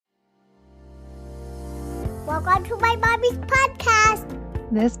Welcome to my mommy's podcast.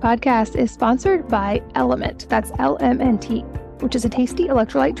 This podcast is sponsored by Element, that's LMNT, which is a tasty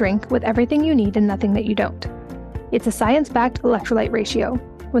electrolyte drink with everything you need and nothing that you don't. It's a science-backed electrolyte ratio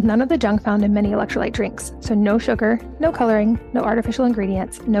with none of the junk found in many electrolyte drinks. So no sugar, no coloring, no artificial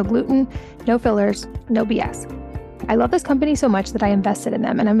ingredients, no gluten, no fillers, no BS. I love this company so much that I invested in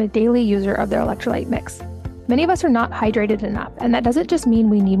them, and I'm a daily user of their electrolyte mix. Many of us are not hydrated enough, and that doesn't just mean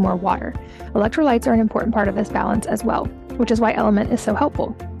we need more water. Electrolytes are an important part of this balance as well, which is why Element is so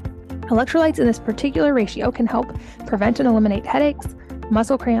helpful. Electrolytes in this particular ratio can help prevent and eliminate headaches,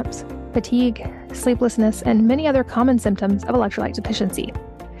 muscle cramps, fatigue, sleeplessness, and many other common symptoms of electrolyte deficiency.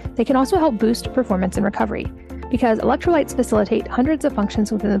 They can also help boost performance and recovery because electrolytes facilitate hundreds of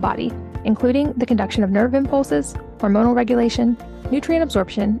functions within the body, including the conduction of nerve impulses, hormonal regulation, nutrient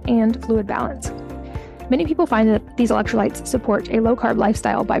absorption, and fluid balance. Many people find that these electrolytes support a low-carb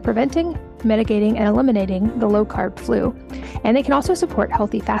lifestyle by preventing, mitigating, and eliminating the low-carb flu. And they can also support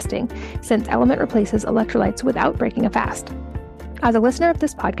healthy fasting, since Element replaces electrolytes without breaking a fast. As a listener of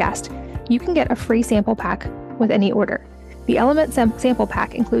this podcast, you can get a free sample pack with any order. The Element sample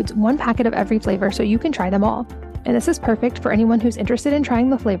pack includes 1 packet of every flavor so you can try them all. And this is perfect for anyone who's interested in trying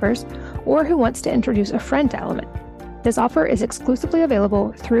the flavors or who wants to introduce a friend to Element. This offer is exclusively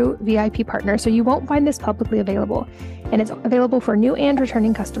available through VIP partners, so you won't find this publicly available, and it's available for new and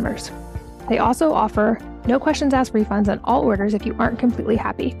returning customers. They also offer no questions asked refunds on all orders if you aren't completely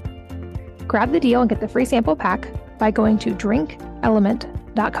happy. Grab the deal and get the free sample pack by going to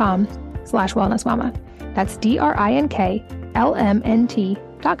drinkelement.com/wellnessmama. That's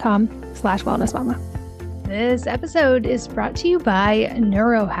drinklmnt.com/wellnessmama. This episode is brought to you by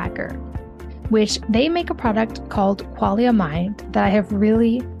Neurohacker, which they make a product called Qualia Mind that I have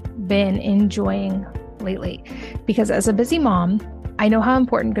really been enjoying lately. Because as a busy mom, I know how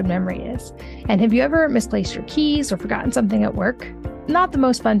important good memory is. And have you ever misplaced your keys or forgotten something at work? Not the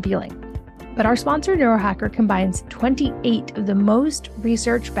most fun feeling. But our sponsor, Neurohacker, combines 28 of the most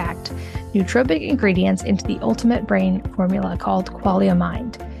research-backed nootropic ingredients into the ultimate brain formula called Qualia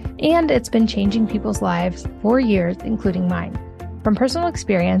Mind. And it's been changing people's lives for years, including mine. From personal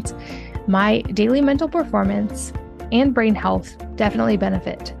experience, my daily mental performance and brain health definitely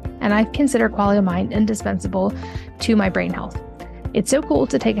benefit, and I consider Qualia Mind indispensable to my brain health. It's so cool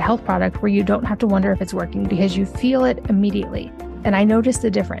to take a health product where you don't have to wonder if it's working because you feel it immediately. And I noticed the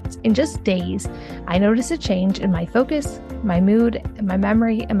difference. In just days, I noticed a change in my focus, my mood, my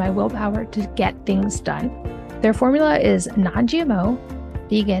memory, and my willpower to get things done. Their formula is non-GMO,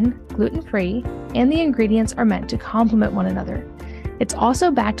 vegan, gluten-free, and the ingredients are meant to complement one another. It's also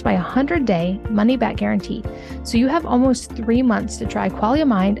backed by a 100-day money-back guarantee, so you have almost 3 months to try Qualia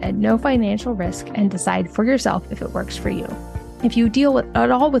Mind at no financial risk and decide for yourself if it works for you. If you deal at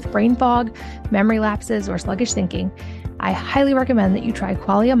all with brain fog, memory lapses, or sluggish thinking, I highly recommend that you try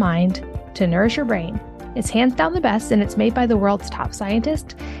Qualia Mind to nourish your brain. It's hands down the best, and it's made by the world's top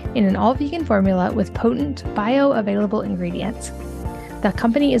scientist in an all-vegan formula with potent, bioavailable ingredients. The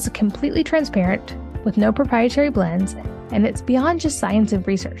company is completely transparent with no proprietary blends, and it's beyond just science and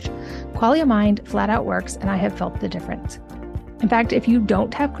research. Qualia Mind flat out works, and I have felt the difference. In fact, if you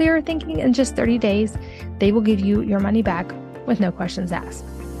don't have clearer thinking in just 30 days, they will give you your money back with no questions asked.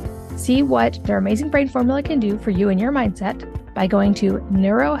 See what their amazing brain formula can do for you and your mindset by going to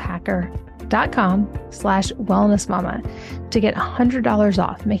neurohacker.com/wellnessmama to get $100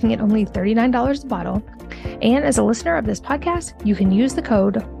 off, making it only $39 a bottle. And as a listener of this podcast, you can use the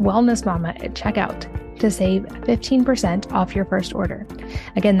code WellnessMama at checkout to save 15% off your first order.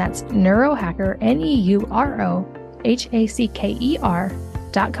 Again, that's Neurohacker,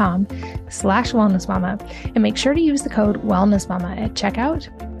 neurohacker.com/wellnessmama. And make sure to use the code WellnessMama at checkout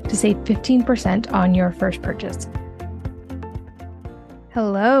to save 15% on your first purchase.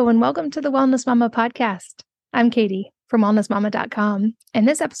 Hello, and welcome to the Wellness Mama podcast. I'm Katie from wellnessmama.com. And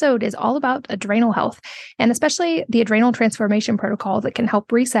this episode is all about adrenal health, and especially the adrenal transformation protocol that can help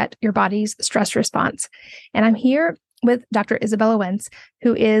reset your body's stress response. And I'm here with Dr. Izabella Wentz,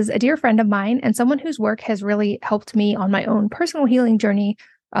 who is a dear friend of mine and someone whose work has really helped me on my own personal healing journey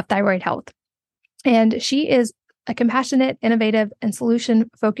of thyroid health. And she is a compassionate, innovative, and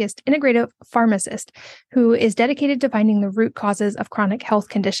solution-focused integrative pharmacist who is dedicated to finding the root causes of chronic health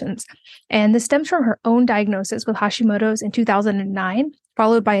conditions. And this stems from her own diagnosis with Hashimoto's in 2009,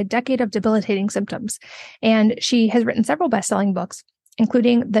 followed by a decade of debilitating symptoms. And she has written several best-selling books,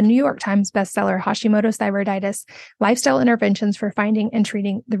 including the New York Times bestseller, Hashimoto's Thyroiditis, Lifestyle Interventions for Finding and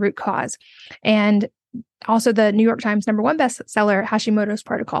Treating the Root Cause. And also the New York Times #1 bestseller, Hashimoto's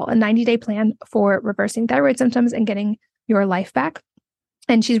Protocol, a 90-day plan for reversing thyroid symptoms and getting your life back.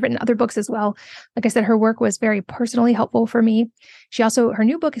 And she's written other books as well. Like I said, her work was very personally helpful for me. Her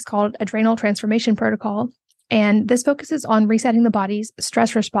new book is called Adrenal Transformation Protocol. And this focuses on resetting the body's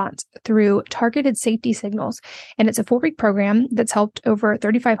stress response through targeted safety signals. And it's a 4-week program that's helped over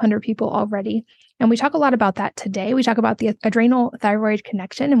 3,500 people already. And we talk a lot about that today. We talk about the adrenal thyroid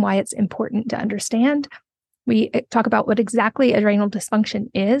connection and why it's important to understand. We talk about what exactly adrenal dysfunction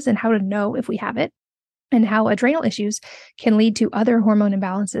is and how to know if we have it, and how adrenal issues can lead to other hormone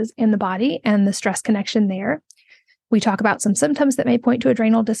imbalances in the body and the stress connection there. We talk about some symptoms that may point to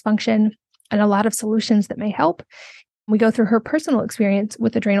adrenal dysfunction and a lot of solutions that may help. We go through her personal experience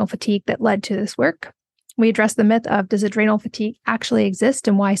with adrenal fatigue that led to this work. We address the myth of, does adrenal fatigue actually exist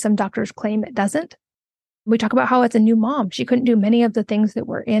and why some doctors claim it doesn't? We talk about how, as a new mom, she couldn't do many of the things that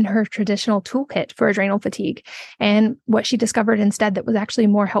were in her traditional toolkit for adrenal fatigue, and what she discovered instead that was actually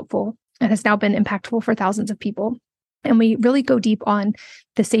more helpful and has now been impactful for thousands of people. And we really go deep on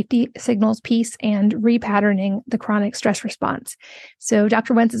the safety signals piece and repatterning the chronic stress response. So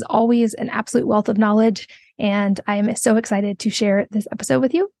Dr. Wentz is always an absolute wealth of knowledge, and I am so excited to share this episode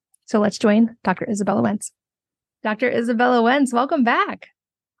with you. So let's join Dr. Izabella Wentz. Dr. Izabella Wentz, welcome back.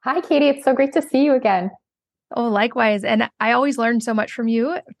 Hi, Katie. It's so great to see you again. Oh, likewise. And I always learn so much from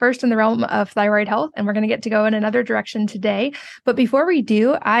you, first in the realm of thyroid health, and we're going to get to go in another direction today. But before we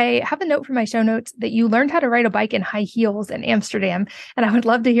do, I have a note from my show notes that you learned how to ride a bike in high heels in Amsterdam, and I would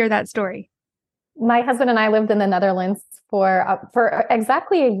love to hear that story. My husband and I lived in the Netherlands for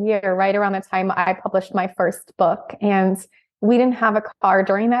exactly a year, right around the time I published my first book. And we didn't have a car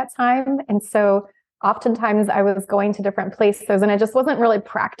during that time. And so oftentimes I was going to different places, and it just wasn't really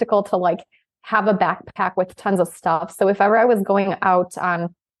practical to have a backpack with tons of stuff. So if ever I was going out to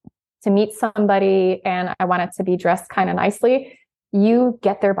meet somebody and I wanted to be dressed kind of nicely, you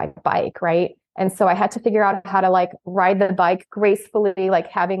get there by bike, right? And so I had to figure out how to ride the bike gracefully,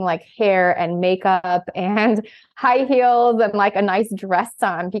 having hair and makeup and high heels and a nice dress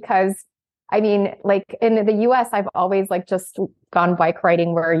on, because I mean, in the US, I've always just gone bike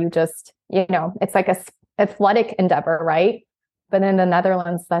riding where you just, it's like a athletic endeavor, right? But in the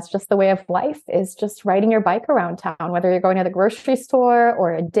Netherlands, that's just the way of life, is just riding your bike around town, whether you're going to the grocery store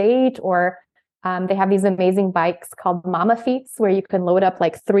or a date, or they have these amazing bikes called mama feets where you can load up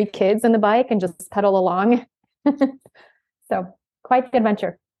 3 kids in the bike and just pedal along. So quite the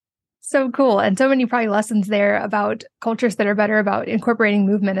adventure. So cool. And so many probably lessons there about cultures that are better about incorporating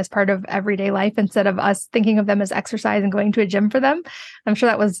movement as part of everyday life instead of us thinking of them as exercise and going to a gym for them. I'm sure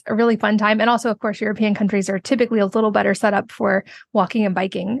that was a really fun time. And also, of course, European countries are typically a little better set up for walking and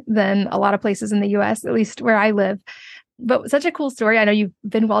biking than a lot of places in the US, at least where I live. But such a cool story. I know you've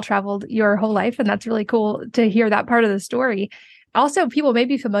been well-traveled your whole life, and that's really cool to hear that part of the story. Also, people may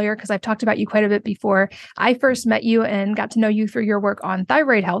be familiar because I've talked about you quite a bit before. I first met you and got to know you through your work on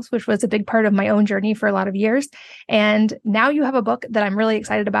thyroid health, which was a big part of my own journey for a lot of years. And now you have a book that I'm really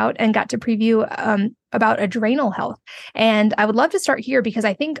excited about and got to preview about adrenal health. And I would love to start here because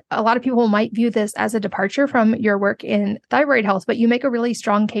I think a lot of people might view this as a departure from your work in thyroid health, but you make a really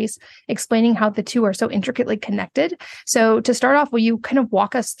strong case explaining how the two are so intricately connected. So to start off, will you kind of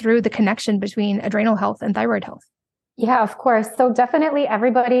walk us through the connection between adrenal health and thyroid health? Yeah, of course. So definitely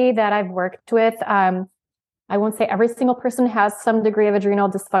everybody that I've worked with, I won't say every single person has some degree of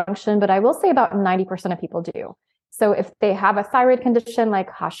adrenal dysfunction, but I will say about 90% of people do. So if they have a thyroid condition like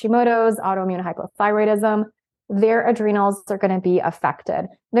Hashimoto's, autoimmune hypothyroidism, their adrenals are going to be affected.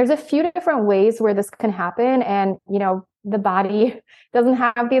 There's a few different ways where this can happen. And, the body doesn't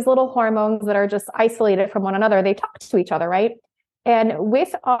have these little hormones that are just isolated from one another. They talk to each other, right? And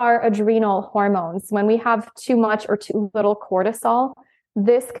with our adrenal hormones, when we have too much or too little cortisol,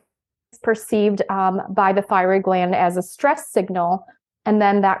 this is perceived by the thyroid gland as a stress signal. And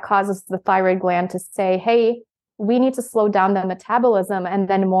then that causes the thyroid gland to say, hey, we need to slow down the metabolism. And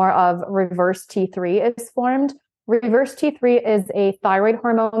then more of reverse T3 is formed. Reverse T3 is a thyroid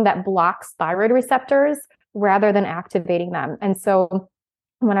hormone that blocks thyroid receptors rather than activating them. And so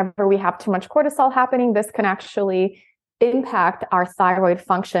whenever we have too much cortisol happening, this can actually impact our thyroid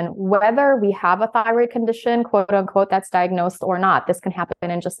function, whether we have a thyroid condition, quote unquote, that's diagnosed or not. This can happen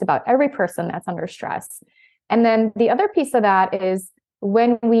in just about every person that's under stress. And then the other piece of that is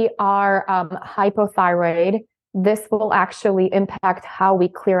when we are hypothyroid, this will actually impact how we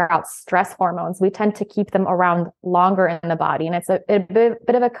clear out stress hormones. We tend to keep them around longer in the body. And it's a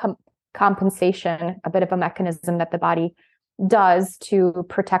bit of a compensation, a bit of a mechanism that the body does to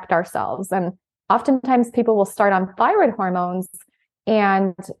protect ourselves. And oftentimes people will start on thyroid hormones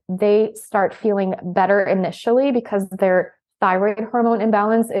and they start feeling better initially because their thyroid hormone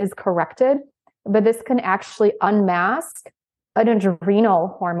imbalance is corrected. But this can actually unmask an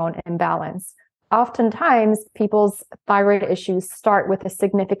adrenal hormone imbalance. Oftentimes, people's thyroid issues start with a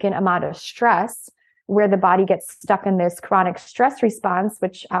significant amount of stress, where the body gets stuck in this chronic stress response,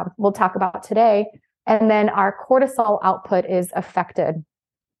 which we'll talk about today. And then our cortisol output is affected.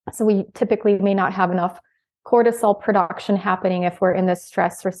 So we typically may not have enough cortisol production happening if we're in this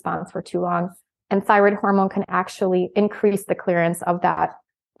stress response for too long. And thyroid hormone can actually increase the clearance of that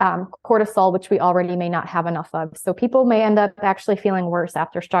cortisol, which we already may not have enough of. So people may end up actually feeling worse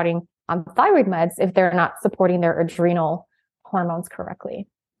after starting on thyroid meds if they're not supporting their adrenal hormones correctly.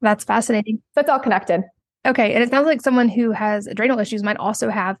 That's fascinating. So it's all connected. Okay. And it sounds like someone who has adrenal issues might also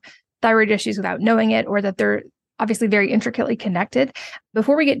have thyroid issues without knowing it, or that they're obviously very intricately connected.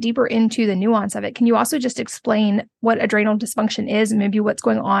 Before we get deeper into the nuance of it, can you also just explain what adrenal dysfunction is and maybe what's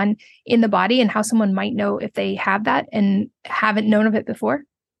going on in the body and how someone might know if they have that and haven't known of it before?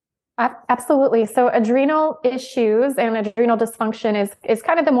 Absolutely. So adrenal issues and adrenal dysfunction is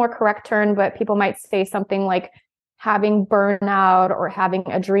kind of the more correct term, but people might say something like having burnout or having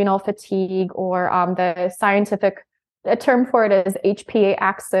adrenal fatigue, or the scientific term for it is HPA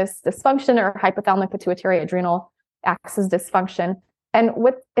axis dysfunction, or hypothalamic pituitary adrenal axis dysfunction. And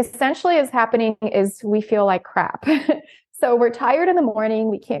what essentially is happening is we feel like crap. So we're tired in the morning,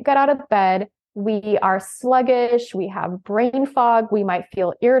 we can't get out of bed, we are sluggish, we have brain fog, we might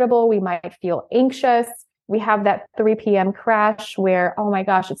feel irritable, we might feel anxious. We have that 3 p.m. crash where, oh my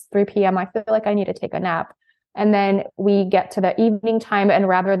gosh, it's 3 p.m. I feel like I need to take a nap. And then we get to the evening time, and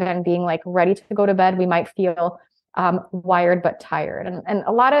rather than being like ready to go to bed, we might feel wired but tired. And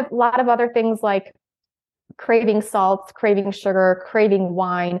a lot of other things like craving salts, craving sugar, craving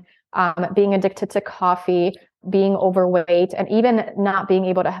wine, being addicted to coffee, being overweight, and even not being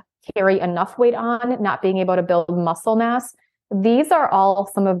able to carry enough weight on, not being able to build muscle mass. These are all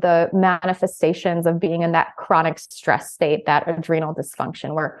some of the manifestations of being in that chronic stress state, that adrenal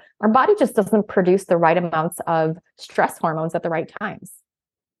dysfunction, where our body just doesn't produce the right amounts of stress hormones at the right times.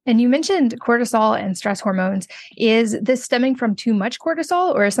 And you mentioned cortisol and stress hormones. Is this stemming from too much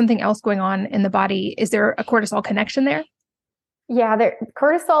cortisol, or is something else going on in the body? Is there a cortisol connection there? Yeah,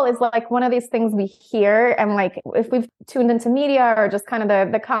 cortisol is like one of these things we hear, and like if we've tuned into media or just kind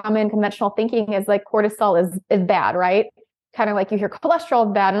of the common conventional thinking is like cortisol is bad, right? Kind of like you hear cholesterol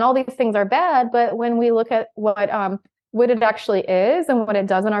is bad and all these things are bad, but when we look at what it actually is and what it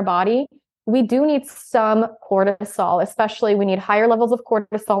does in our body, we do need some cortisol. Especially we need higher levels of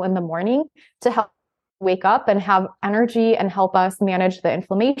cortisol in the morning to help wake up and have energy and help us manage the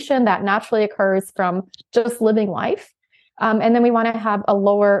inflammation that naturally occurs from just living life. And then we want to have a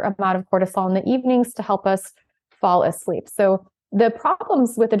lower amount of cortisol in the evenings to help us fall asleep. So the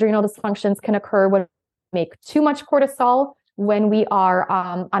problems with adrenal dysfunctions can occur when we make too much cortisol, when we are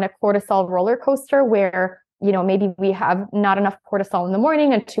on a cortisol roller coaster where, maybe we have not enough cortisol in the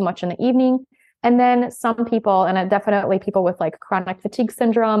morning and too much in the evening. And then some people, and definitely people with like chronic fatigue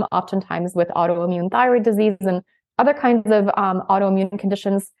syndrome, oftentimes with autoimmune thyroid disease and other kinds of autoimmune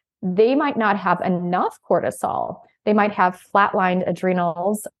conditions, they might not have enough cortisol. They might have flatlined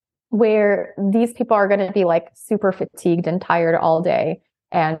adrenals, where these people are going to be like super fatigued and tired all day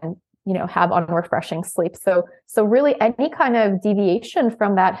and, have unrefreshing sleep. So really any kind of deviation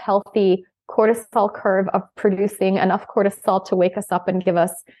from that healthy cortisol curve of producing enough cortisol to wake us up and give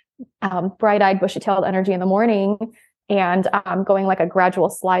us bright-eyed, bushy-tailed energy in the morning, and going like a gradual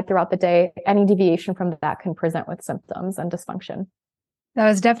slide throughout the day, any deviation from that can present with symptoms and dysfunction. That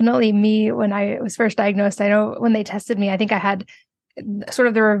was definitely me when I was first diagnosed. I know when they tested me, I think I had sort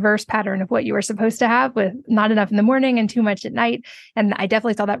of the reverse pattern of what you were supposed to have, with not enough in the morning and too much at night. And I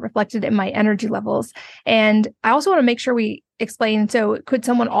definitely saw that reflected in my energy levels. And I also want to make sure we explain, so could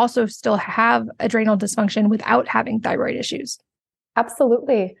someone also still have adrenal dysfunction without having thyroid issues?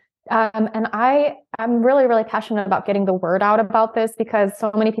 Absolutely. And I'm really, really passionate about getting the word out about this, because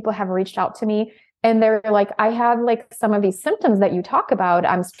so many people have reached out to me and they're like, I have like some of these symptoms that you talk about.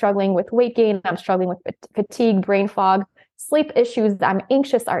 I'm struggling with weight gain. I'm struggling with fatigue, brain fog, sleep issues. I'm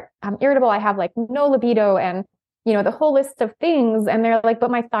anxious. I'm irritable. I have like no libido, and, the whole list of things. And they're like, but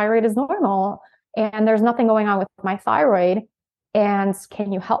my thyroid is normal and there's nothing going on with my thyroid. And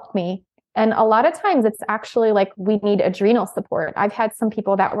can you help me? And a lot of times it's actually like we need adrenal support. I've had some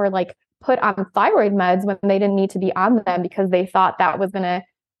people that were like put on thyroid meds when they didn't need to be on them, because they thought that was going to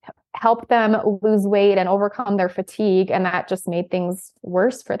help them lose weight and overcome their fatigue. And that just made things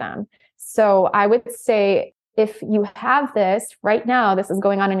worse for them. So I would say, if you have this right now, this is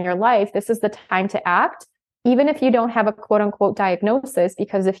going on in your life, this is the time to act, even if you don't have a quote unquote diagnosis,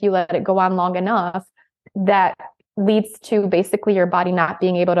 because if you let it go on long enough, that leads to basically your body not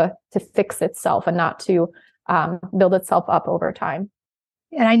being able to fix itself and not to build itself up over time.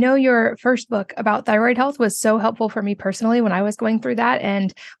 And I know your first book about thyroid health was so helpful for me personally when I was going through that,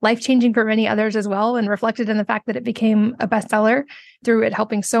 and life-changing for many others as well, and reflected in the fact that it became a bestseller through it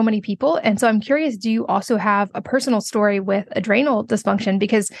helping so many people. And so I'm curious, do you also have a personal story with adrenal dysfunction?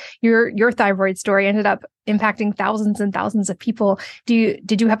 Because your thyroid story ended up impacting thousands and thousands of people.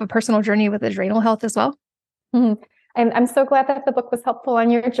 Did you have a personal journey with adrenal health as well? Mm-hmm. I'm so glad that the book was helpful on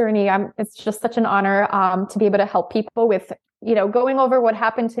your journey. It's just such an honor to be able to help people with, going over what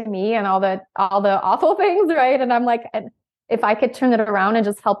happened to me and all the awful things, right? And I'm like, if I could turn it around and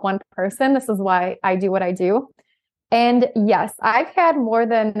just help one person, this is why I do what I do. And yes, I've had more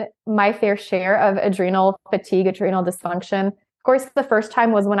than my fair share of adrenal fatigue, adrenal dysfunction. Of course, the first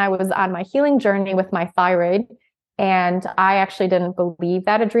time was when I was on my healing journey with my thyroid. And I actually didn't believe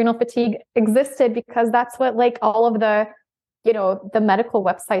that adrenal fatigue existed, because that's what like all of the medical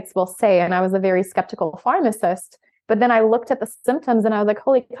websites will say. And I was a very skeptical pharmacist. But then I looked at the symptoms and I was like,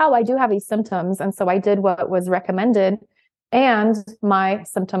 holy cow, I do have these symptoms. And so I did what was recommended and my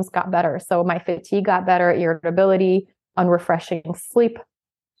symptoms got better. So my fatigue got better, irritability, unrefreshing sleep,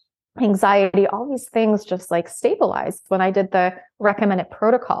 anxiety, all these things just like stabilized when I did the recommended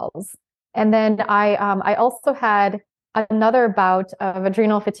protocols. And then I also had another bout of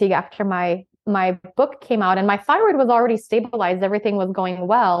adrenal fatigue after my book came out, and my thyroid was already stabilized. Everything was going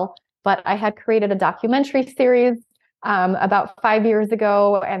well, but I had created a documentary series about 5 years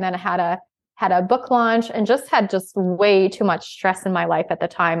ago, and then had a book launch, and had way too much stress in my life at the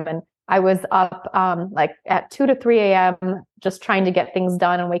time. And I was up like at 2 to 3 a.m. just trying to get things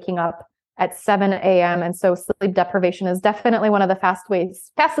done, and waking up at 7 a.m. And so sleep deprivation is definitely one of the fastest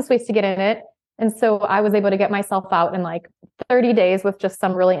ways to get in it. And so I was able to get myself out in like 30 days with just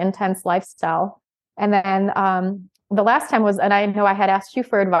some really intense lifestyle. And then the last time was, and I know I had asked you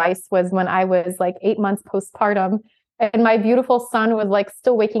for advice, was when I was like 8 months postpartum, and my beautiful son was like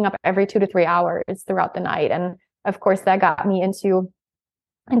still waking up every 2 to 3 hours throughout the night. And of course that got me into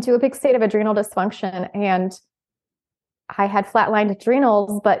a big state of adrenal dysfunction. And I had flatlined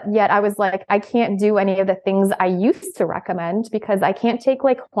adrenals, but yet I was like, I can't do any of the things I used to recommend because I can't take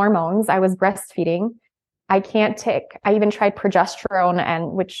like hormones. I was breastfeeding. I even tried progesterone,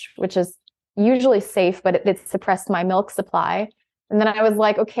 and which is usually safe, but it suppressed my milk supply. And then I was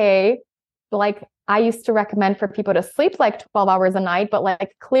like, okay, like I used to recommend for people to sleep like 12 hours a night, but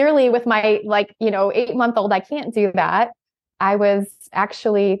like clearly with my 8-month-old, I can't do that. I was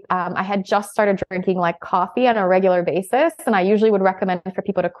actually, I had just started drinking like coffee on a regular basis. And I usually would recommend for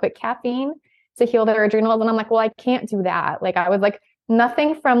people to quit caffeine to heal their adrenals. And I'm like, well, I can't do that. Like I was like,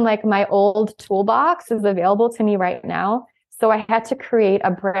 nothing from like my old toolbox is available to me right now. So I had to create a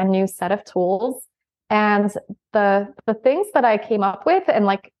brand new set of tools. And the things that I came up with, and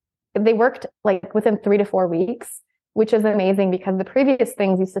like they worked like within 3 to 4 weeks, which is amazing, because the previous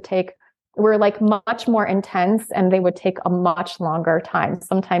things used to take were like much more intense, and they would take a much longer time,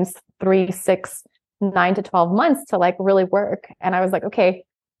 sometimes 3, 6, 9 to 12 months to like really work. And I was like, okay,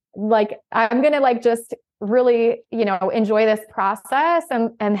 like I'm going to like just really, enjoy this process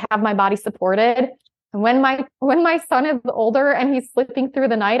and have my body supported. And when my son is older and he's sleeping through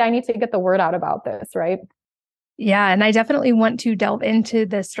the night, I need to get the word out about this, right? Yeah. And I definitely want to delve into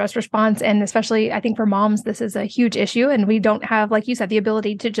the stress response. And especially, I think for moms, this is a huge issue. And we don't have, like you said, the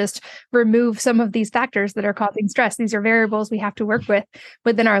ability to just remove some of these factors that are causing stress. These are variables we have to work with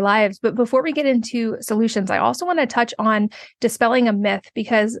within our lives. But before we get into solutions, I also want to touch on dispelling a myth,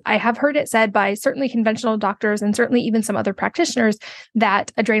 because I have heard it said by certainly conventional doctors and certainly even some other practitioners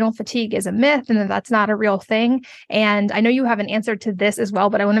that adrenal fatigue is a myth and that that's not a real thing. And I know you have an answer to this as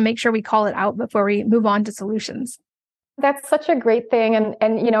well, but I want to make sure we call it out before we move on to solutions. That's such a great thing. And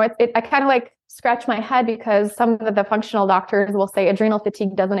I kind of like scratch my head, because some of the functional doctors will say adrenal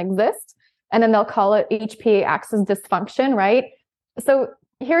fatigue doesn't exist. And then they'll call it HPA axis dysfunction, right? So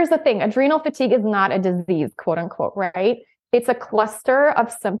here's the thing. Adrenal fatigue is not a disease, quote unquote, right? It's a cluster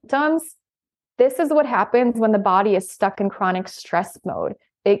of symptoms. This is what happens when the body is stuck in chronic stress mode.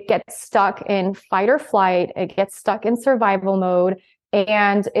 It gets stuck in fight or flight. It gets stuck in survival mode.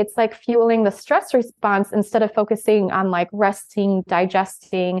 And it's like fueling the stress response instead of focusing on like resting,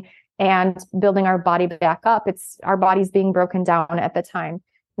 digesting, and building our body back up. It's our body's being broken down at the time.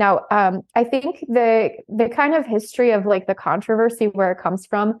 Now, I think the kind of history of like the controversy where it comes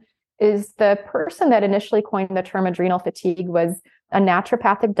from is the person that initially coined the term adrenal fatigue was a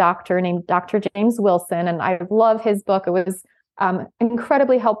naturopathic doctor named Dr. James Wilson. And I love his book. It was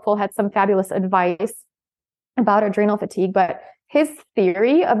incredibly helpful, had some fabulous advice about adrenal fatigue. But his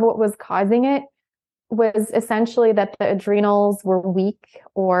theory of what was causing it was essentially that the adrenals were weak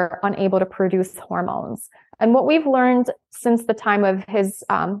or unable to produce hormones. And what we've learned since the time of his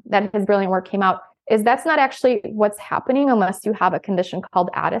brilliant work came out is that's not actually what's happening unless you have a condition called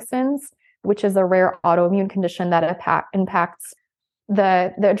Addison's, which is a rare autoimmune condition that impacts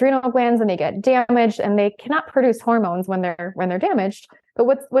the adrenal glands, and they get damaged and they cannot produce hormones when they're damaged. But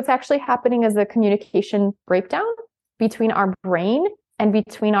what's actually happening is a communication breakdown between our brain and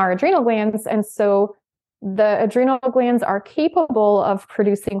between our adrenal glands. And so the adrenal glands are capable of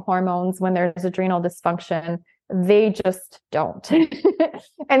producing hormones when there's adrenal dysfunction. They just don't.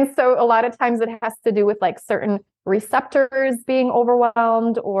 And so a lot of times it has to do with like certain receptors being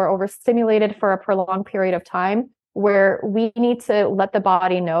overwhelmed or overstimulated for a prolonged period of time, where we need to let the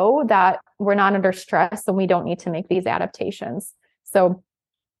body know that we're not under stress and we don't need to make these adaptations. So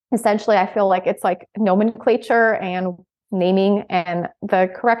essentially, I feel like it's like nomenclature and naming, and the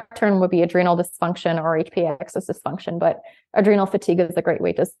correct term would be adrenal dysfunction or HPA axis dysfunction, but adrenal fatigue is a great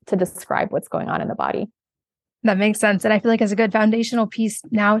way to describe what's going on in the body. That makes sense. And I feel like it's a good foundational piece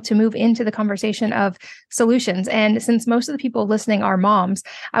now to move into the conversation of solutions. And since most of the people listening are moms,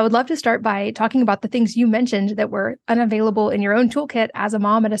 I would love to start by talking about the things you mentioned that were unavailable in your own toolkit as a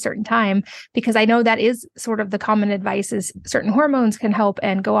mom at a certain time, because I know that is sort of the common advice is certain hormones can help,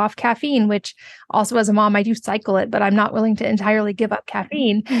 and go off caffeine, which also as a mom, I do cycle it, but I'm not willing to entirely give up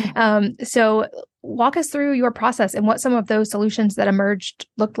caffeine. So walk us through your process and what some of those solutions that emerged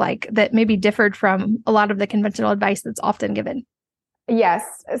looked like that maybe differed from a lot of the conventional advice that's often given. Yes.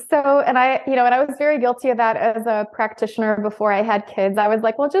 So, and I was very guilty of that as a practitioner before I had kids. I was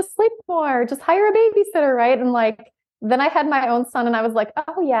like, well, just sleep more, just hire a babysitter, right? And like, then I had my own son and I was like,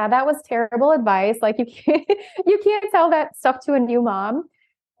 oh yeah, that was terrible advice. Like you can't tell that stuff to a new mom.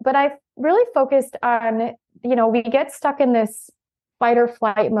 But I really focused on, we get stuck in this fight or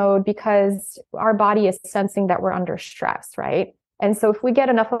flight mode because our body is sensing that we're under stress, right? And so if we get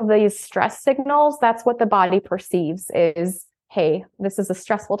enough of these stress signals, that's what the body perceives is, hey, this is a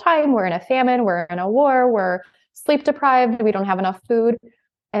stressful time. We're in a famine. We're in a war. We're sleep deprived. We don't have enough food.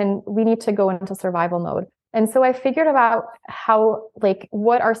 And we need to go into survival mode. And so I figured about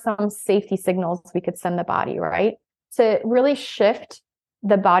what are some safety signals we could send the body, right? To really shift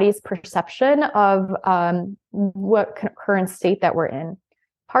the body's perception of what current state that we're in.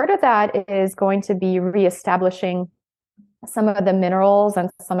 Part of that is going to be reestablishing some of the minerals and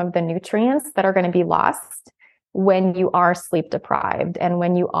some of the nutrients that are going to be lost when you are sleep deprived and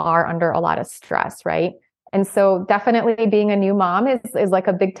when you are under a lot of stress, right? And so definitely being a new mom is like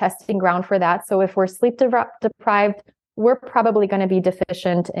a big testing ground for that. So if we're sleep deprived, we're probably going to be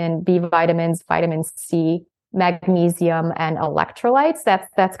deficient in B vitamins, vitamin C, magnesium, and electrolytes.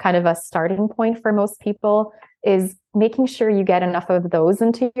 That's kind of a starting point for most people, is making sure you get enough of those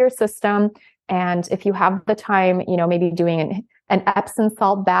into your system. And if you have the time, maybe doing an Epsom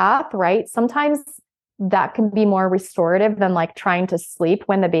salt bath, right? Sometimes that can be more restorative than like trying to sleep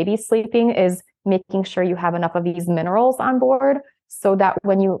when the baby's sleeping, is making sure you have enough of these minerals on board so that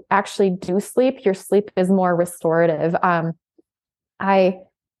when you actually do sleep, your sleep is more restorative. I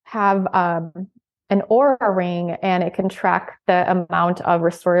have an Aura ring, and it can track the amount of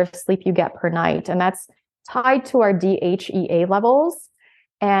restorative sleep you get per night. And that's tied to our DHEA levels.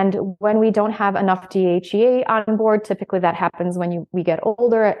 And when we don't have enough DHEA on board, typically that happens when we get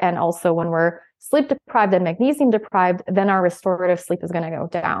older, and also when we're sleep deprived and magnesium deprived, then our restorative sleep is going to go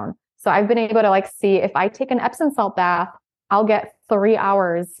down. So I've been able to see if I take an Epsom salt bath, I'll get 3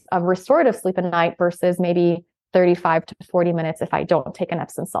 hours of restorative sleep a night versus maybe 35 to 40 minutes if I don't take an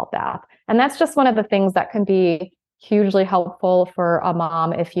Epsom salt bath. And that's just one of the things that can be hugely helpful for a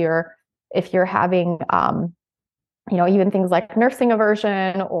mom if you're having even things like nursing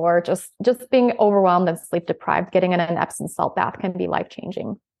aversion or just being overwhelmed and sleep deprived. Getting in an Epsom salt bath can be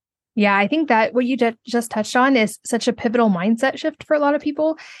life-changing. Yeah, I think that what you just touched on is such a pivotal mindset shift for a lot of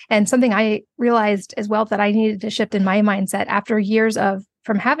people, and something I realized as well that I needed to shift in my mindset after years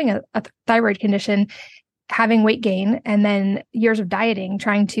from having a thyroid condition, having weight gain, and then years of dieting,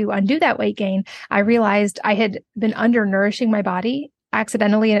 trying to undo that weight gain. I realized I had been undernourishing my body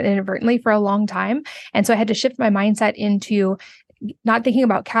accidentally and inadvertently for a long time. And so I had to shift my mindset into not thinking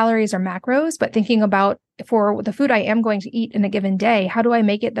about calories or macros, but thinking about, for the food I am going to eat in a given day, how do I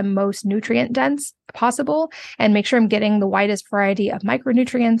make it the most nutrient dense possible and make sure I'm getting the widest variety of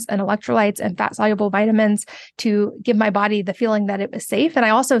micronutrients and electrolytes and fat soluble vitamins to give my body the feeling that it was safe. And I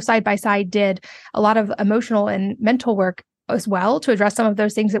also side by side did a lot of emotional and mental work as well to address some of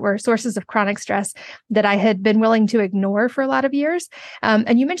those things that were sources of chronic stress that I had been willing to ignore for a lot of years.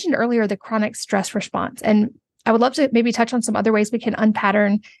 And you mentioned earlier the chronic stress response. And I would love to maybe touch on some other ways we can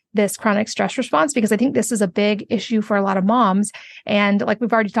unpattern this chronic stress response, because I think this is a big issue for a lot of moms. And like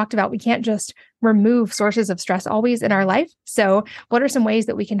we've already talked about, we can't just remove sources of stress always in our life. So what are some ways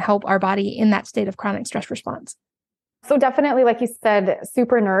that we can help our body in that state of chronic stress response? So definitely, like you said,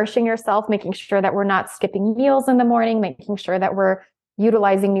 super nourishing yourself, making sure that we're not skipping meals in the morning, making sure that we're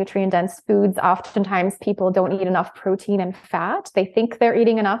utilizing nutrient-dense foods. Oftentimes people don't eat enough protein and fat. They think they're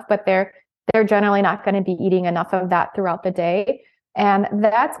eating enough, but they're generally not going to be eating enough of that throughout the day. And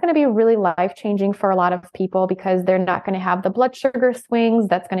that's going to be really life-changing for a lot of people, because they're not going to have the blood sugar swings.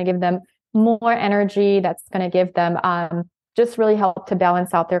 That's going to give them more energy. That's going to give them just really help to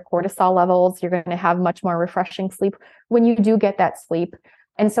balance out their cortisol levels. You're going to have much more refreshing sleep when you do get that sleep.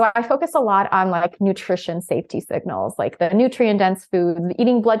 And so I focus a lot on like nutrition safety signals, like the nutrient-dense foods,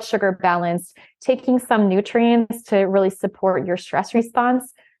 eating blood sugar balanced, taking some nutrients to really support your stress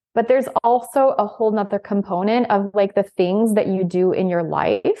response. But there's also a whole nother component of like the things that you do in your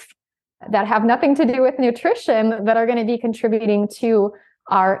life that have nothing to do with nutrition that are going to be contributing to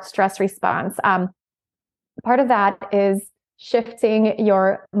our stress response. Part of that is shifting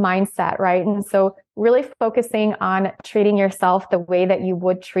your mindset, right? And so really focusing on treating yourself the way that you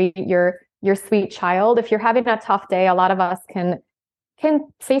would treat your sweet child. If you're having a tough day, a lot of us can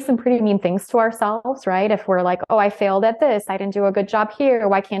say some pretty mean things to ourselves, right? If we're like, oh, I failed at this, I didn't do a good job here,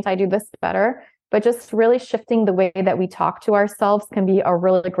 why can't I do this better? But just really shifting the way that we talk to ourselves can be a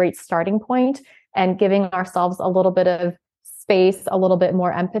really great starting point, and giving ourselves a little bit of space, a little bit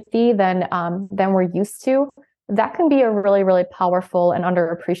more empathy than we're used to. That can be a really, really powerful and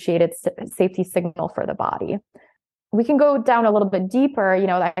underappreciated safety signal for the body. We can go down a little bit deeper. You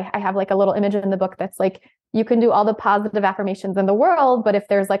know, I have like a little image in the book that's like, you can do all the positive affirmations in the world, but if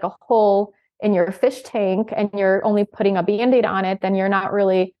there's like a hole in your fish tank and you're only putting a Band-Aid on it, then you're not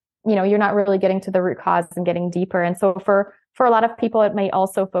really getting to the root cause and getting deeper. And so for a lot of people, it may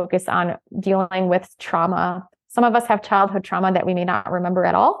also focus on dealing with trauma. Some of us have childhood trauma that we may not remember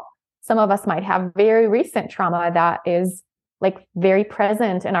at all. Some of us might have very recent trauma that is like very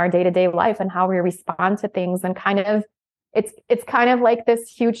present in our day-to-day life and how we respond to things, and kind of it's kind of like this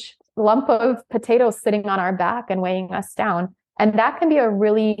huge lump of potatoes sitting on our back and weighing us down. And that can be a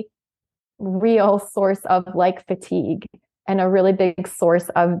really real source of like fatigue, and a really big source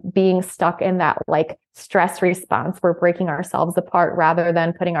of being stuck in that like stress response. We're breaking ourselves apart rather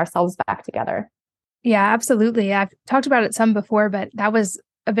than putting ourselves back together. Yeah, absolutely. I've talked about it some before, but that was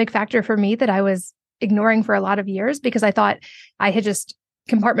a big factor for me that I was ignoring for a lot of years, because I thought I had just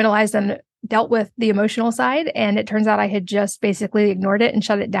compartmentalized and dealt with the emotional side. And it turns out I had just basically ignored it and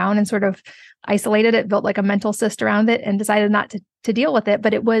shut it down and sort of isolated it, built like a mental cyst around it, and decided not to deal with it.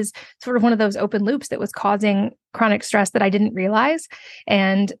 But it was sort of one of those open loops that was causing chronic stress that I didn't realize.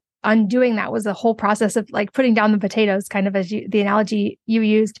 And undoing that was a whole process of like putting down the potatoes, kind of as the analogy you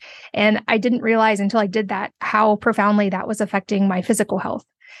used. And I didn't realize until I did that how profoundly that was affecting my physical health.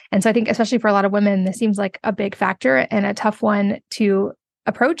 And so I think, especially for a lot of women, this seems like a big factor and a tough one to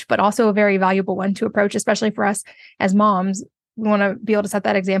approach, but also a very valuable one to approach, especially for us as moms. We want to be able to set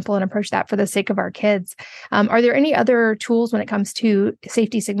that example and approach that for the sake of our kids. Are there any other tools when it comes to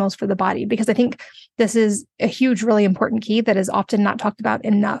safety signals for the body? Because I think this is a huge, really important key that is often not talked about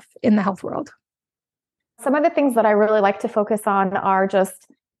enough in the health world. Some of the things that I really like to focus on are just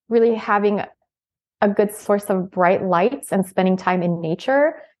really having a good source of bright lights and spending time in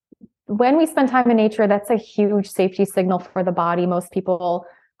nature. When we spend time in nature, that's a huge safety signal for the body. Most people,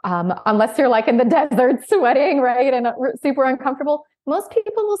 unless you're like in the desert sweating, right, and super uncomfortable, most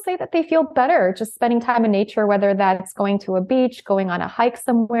people will say that they feel better just spending time in nature, whether that's going to a beach, going on a hike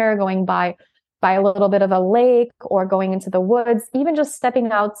somewhere, going by a little bit of a lake, or going into the woods, even just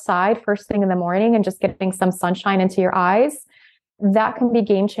stepping outside first thing in the morning and just getting some sunshine into your eyes. That can be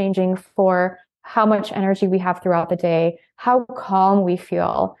game changing for how much energy we have throughout the day, how calm we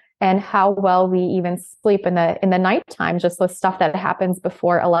feel, and how well we even sleep in the nighttime, just the stuff that happens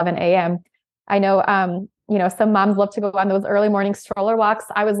before 11 a.m. I know, some moms love to go on those early morning stroller walks.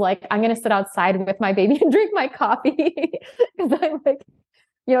 I was like, I'm going to sit outside with my baby and drink my coffee. Because I'm like,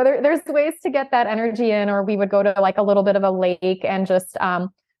 there's ways to get that energy in. Or we would go to like a little bit of a lake and just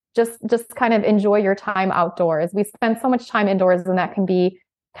kind of enjoy your time outdoors. We spend so much time indoors, and that can be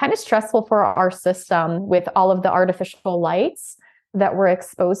kind of stressful for our system with all of the artificial lights that we're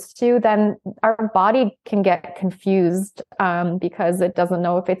exposed to. Then our body can get confused because it doesn't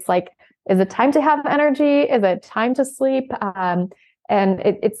know if it's like, is it time to have energy? Is it time to sleep? And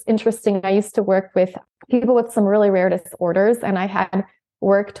it's interesting. I used to work with people with some really rare disorders, and I had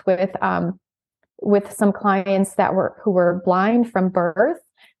worked with some clients who were blind from birth.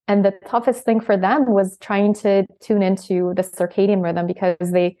 And the toughest thing for them was trying to tune into the circadian rhythm because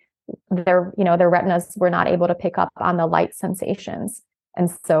their retinas were not able to pick up on the light sensations.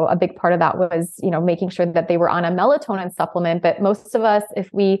 And so a big part of that was, making sure that they were on a melatonin supplement. But most of us, if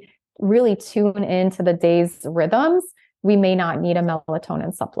we really tune into the day's rhythms, we may not need a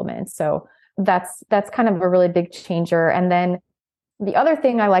melatonin supplement. So that's kind of a really big changer. And then the other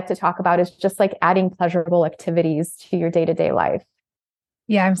thing I like to talk about is just like adding pleasurable activities to your day-to-day life.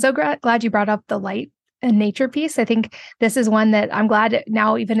 Yeah, I'm so glad you brought up the light and nature piece. I think this is one that I'm glad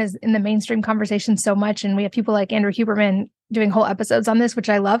now even is in the mainstream conversation so much. And we have people like Andrew Huberman doing whole episodes on this, which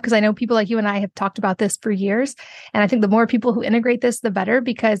I love because I know people like you and I have talked about this for years. And I think the more people who integrate this, the better,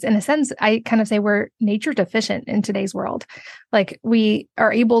 because in a sense, I kind of say we're nature deficient in today's world. Like we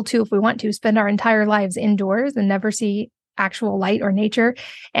are able to, if we want to, spend our entire lives indoors and never see actual light or nature.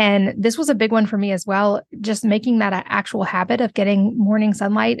 And this was a big one for me as well, just making that an actual habit of getting morning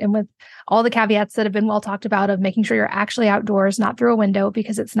sunlight, and with all the caveats that have been well talked about of making sure you're actually outdoors, not through a window,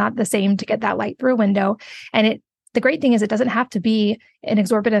 because it's not the same to get that light through a window. And the great thing is it doesn't have to be an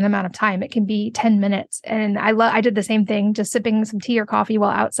exorbitant amount of time. It can be 10 minutes. And I did the same thing, just sipping some tea or coffee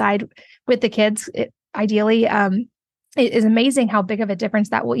while outside with the kids. Ideally, it is amazing how big of a difference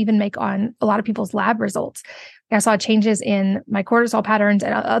that will even make on a lot of people's lab results. I saw changes in my cortisol patterns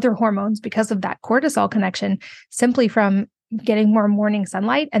and other hormones because of that cortisol connection, simply from getting more morning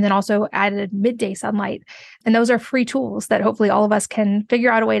sunlight, and then also added midday sunlight. And those are free tools that hopefully all of us can figure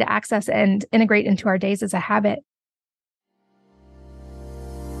out a way to access and integrate into our days as a habit.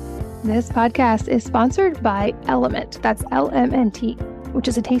 This podcast is sponsored by Element. That's LMNT, which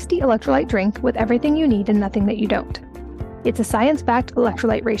is a tasty electrolyte drink with everything you need and nothing that you don't. It's a science-backed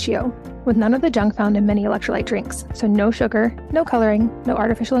electrolyte ratio with none of the junk found in many electrolyte drinks. So no sugar, no coloring, no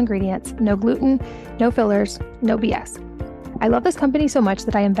artificial ingredients, no gluten, no fillers, no BS. I love this company so much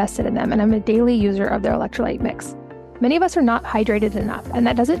that I invested in them, and I'm a daily user of their electrolyte mix. Many of us are not hydrated enough, and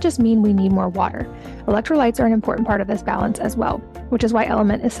that doesn't just mean we need more water. Electrolytes are an important part of this balance as well, which is why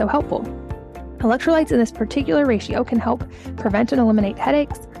Element is so helpful. Electrolytes in this particular ratio can help prevent and eliminate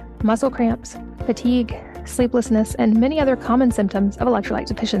headaches, muscle cramps, fatigue, sleeplessness, and many other common symptoms of electrolyte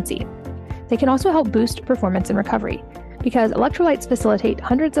deficiency. They can also help boost performance and recovery, because electrolytes facilitate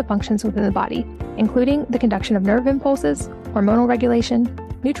hundreds of functions within the body, including the conduction of nerve impulses, hormonal regulation,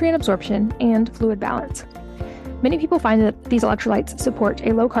 nutrient absorption, and fluid balance. Many people find that these electrolytes support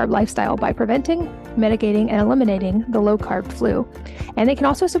a low-carb lifestyle by preventing, mitigating, and eliminating the low-carb flu. And they can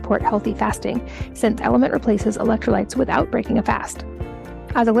also support healthy fasting, since Element replaces electrolytes without breaking a fast.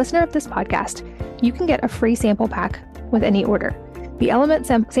 As a listener of this podcast, you can get a free sample pack with any order. The Element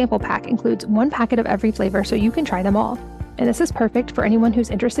sample pack includes 1 packet of every flavor, so you can try them all. And this is perfect for anyone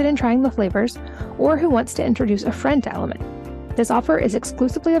who's interested in trying the flavors or who wants to introduce a friend to Element. This offer is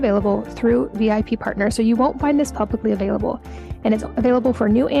exclusively available through VIP partners, so you won't find this publicly available, and it's available for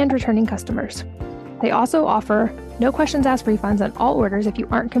new and returning customers. They also offer no questions asked refunds on all orders if you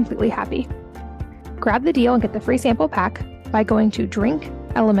aren't completely happy. Grab the deal and get the free sample pack by going to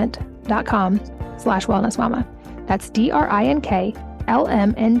drinkelement.com/wellnessmama. That's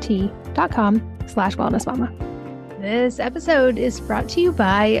DRINKLMNT.com/wellnessmama. This episode is brought to you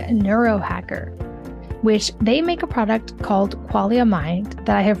by Neurohacker, which they make a product called Qualia Mind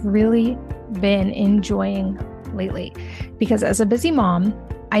that I have really been enjoying lately. Because as a busy mom,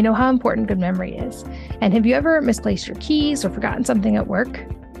 I know how important good memory is. And have you ever misplaced your keys or forgotten something at work?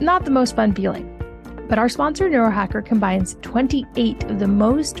 Not the most fun feeling. But our sponsor, Neurohacker, combines 28 of the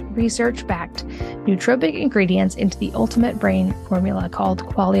most research-backed nootropic ingredients into the ultimate brain formula called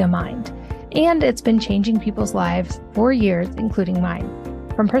Qualia Mind. And it's been changing people's lives for years, including mine.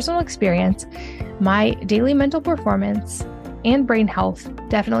 From personal experience, my daily mental performance and brain health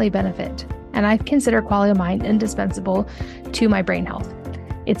definitely benefit, and I consider Qualia Mind indispensable to my brain health.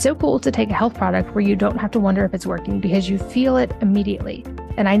 It's so cool to take a health product where you don't have to wonder if it's working because you feel it immediately.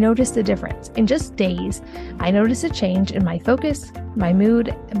 And I noticed the difference. In just days, I noticed a change in my focus, my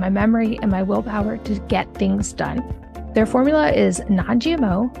mood, and my memory, and my willpower to get things done. Their formula is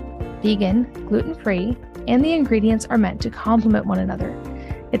non-GMO, vegan, gluten-free, and the ingredients are meant to complement one another.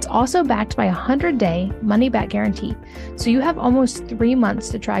 It's also backed by a 100-day money-back guarantee, so you have almost 3 months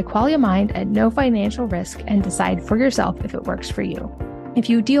to try Qualia Mind at no financial risk and decide for yourself if it works for you. If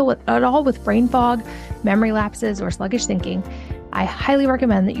you deal at all with brain fog, memory lapses, or sluggish thinking, I highly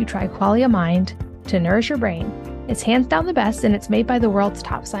recommend that you try Qualia Mind to nourish your brain. It's hands down the best, and it's made by the world's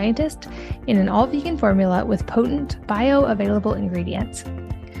top scientists in an all-vegan formula with potent, bioavailable ingredients.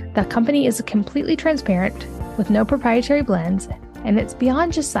 The company is completely transparent with no proprietary blends, and it's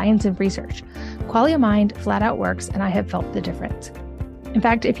beyond just science and research. Qualia Mind flat out works, and I have felt the difference. In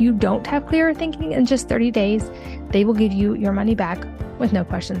fact, if you don't have clearer thinking in just 30 days, they will give you your money back with no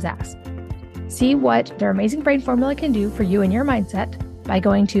questions asked. See what their amazing brain formula can do for you and your mindset by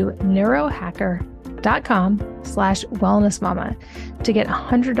going to neurohacker.com/wellnessmama to get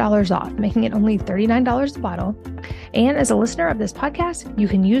 $100 off, making it only $39 a bottle. And as a listener of this podcast, you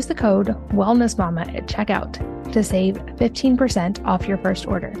can use the code wellnessmama at checkout to save 15% off your first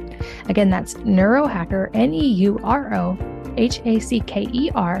order. Again, that's neurohacker,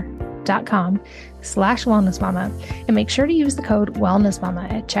 neurohacker.com/wellnessmama. And make sure to use the code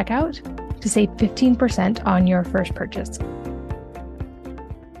wellnessmama at checkout to save 15% on your first purchase.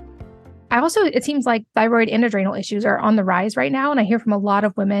 It seems like thyroid and adrenal issues are on the rise right now. And I hear from a lot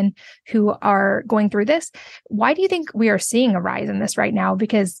of women who are going through this. Why do you think we are seeing a rise in this right now?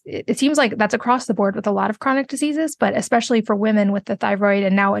 Because it seems like that's across the board with a lot of chronic diseases, but especially for women with the thyroid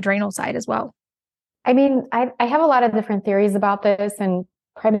and now adrenal side as well. I mean, I have a lot of different theories about this, and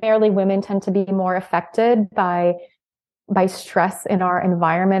primarily women tend to be more affected by stress in our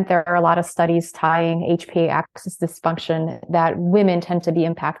environment. There are a lot of studies tying HPA axis dysfunction that women tend to be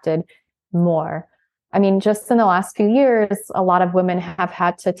impacted more. I mean, just in the last few years, a lot of women have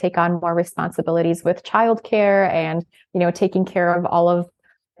had to take on more responsibilities with childcare and, taking care of all of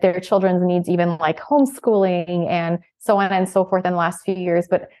their children's needs, even like homeschooling and so on and so forth in the last few years.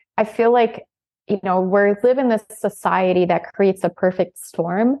 But I feel like, we live in this society that creates a perfect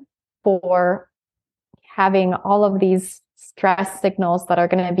storm for having all of these stress signals that are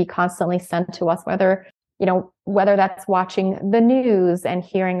going to be constantly sent to us, whether that's watching the news and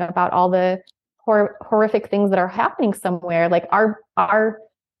hearing about all the horrific things that are happening somewhere. Like our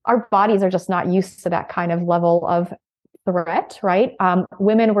bodies are just not used to that kind of level of threat, right?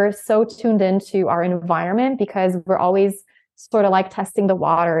 Women, we're so tuned into our environment because we're always sort of like testing the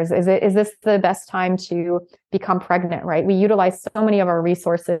waters. Is this the best time to become pregnant, right? We utilize so many of our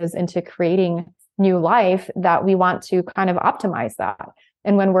resources into creating new life that we want to kind of optimize that.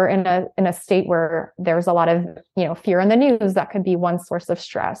 And when we're in a state where there's a lot of, fear in the news, that could be one source of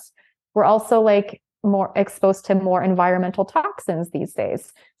stress. We're also like more exposed to more environmental toxins these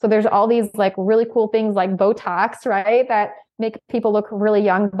days. So there's all these like really cool things like Botox, right? That make people look really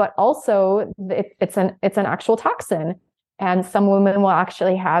young, but also it's an actual toxin. And some women will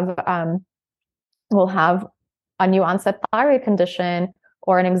actually have a new onset thyroid condition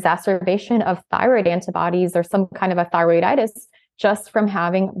or an exacerbation of thyroid antibodies or some kind of a thyroiditis just from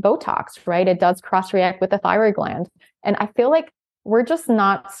having Botox, right? It does cross-react with the thyroid gland. And I feel like we're just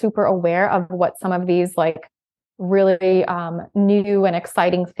not super aware of what some of these like really new and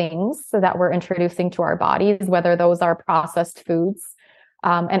exciting things that we're introducing to our bodies, whether those are processed foods.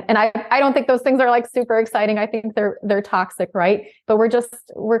 And I don't think those things are like super exciting. I think they're toxic, right? But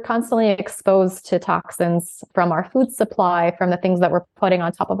we're constantly exposed to toxins from our food supply, from the things that we're putting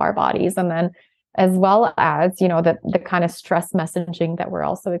on top of our bodies, and then as well as, the kind of stress messaging that we're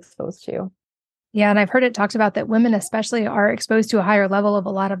also exposed to. Yeah. And I've heard it talked about that women especially are exposed to a higher level of a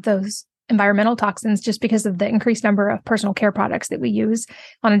lot of those environmental toxins just because of the increased number of personal care products that we use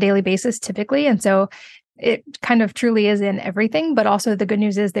on a daily basis typically. And so it kind of truly is in everything, but also the good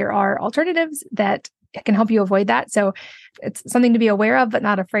news is there are alternatives that can help you avoid that. So it's something to be aware of, but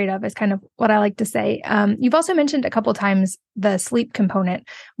not afraid of is kind of what I like to say. You've also mentioned a couple of times the sleep component,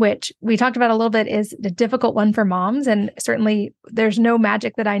 which we talked about a little bit is the difficult one for moms. And certainly there's no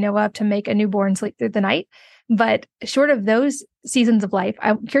magic that I know of to make a newborn sleep through the night. But short of those seasons of life,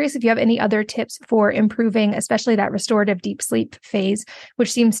 I'm curious if you have any other tips for improving, especially that restorative deep sleep phase,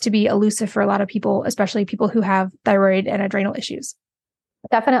 which seems to be elusive for a lot of people, especially people who have thyroid and adrenal issues.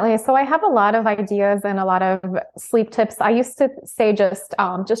 Definitely. So I have a lot of ideas and a lot of sleep tips. I used to say, just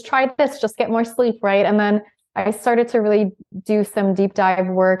try this, just get more sleep, right? And then I started to really do some deep dive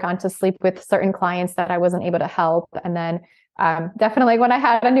work onto sleep with certain clients that I wasn't able to help. And then definitely when I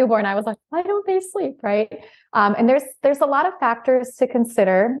had a newborn, I was like, why don't they sleep, right? And there's a lot of factors to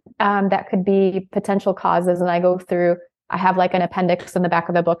consider that could be potential causes. And I have like an appendix in the back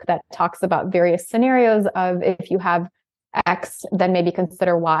of the book that talks about various scenarios of if you have X, then maybe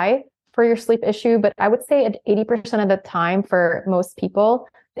consider Y for your sleep issue. But I would say at 80% of the time for most people,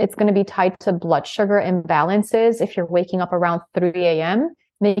 it's going to be tied to blood sugar imbalances. If you're waking up around 3 a.m.,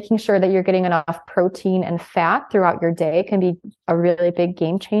 making sure that you're getting enough protein and fat throughout your day can be a really big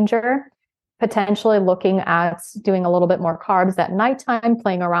game changer. Potentially looking at doing a little bit more carbs at nighttime,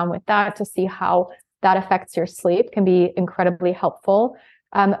 playing around with that to see how that affects your sleep can be incredibly helpful.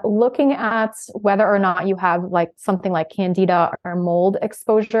 Looking at whether or not you have like something like candida or mold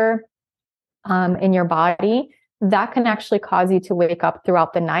exposure in your body, that can actually cause you to wake up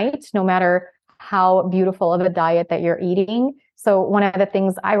throughout the night, no matter how beautiful of a diet that you're eating. So one of the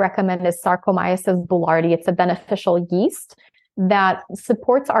things I recommend is Saccharomyces boulardii. It's a beneficial yeast that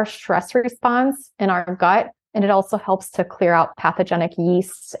supports our stress response in our gut. And it also helps to clear out pathogenic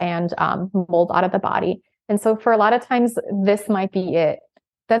yeasts and mold out of the body. And so for a lot of times, this might be it.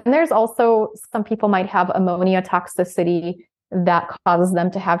 Then there's also some people might have ammonia toxicity that causes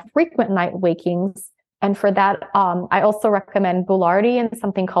them to have frequent night wakings. And for that, I also recommend boulardii and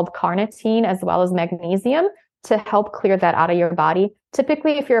something called carnitine, as well as magnesium, to help clear that out of your body.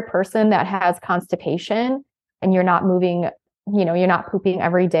 Typically, if you're a person that has constipation and you're not moving, you're not pooping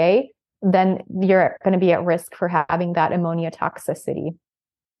every day, then you're going to be at risk for having that ammonia toxicity.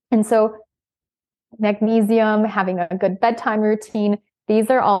 And so magnesium, having a good bedtime routine, these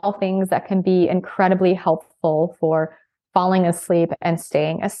are all things that can be incredibly helpful for falling asleep and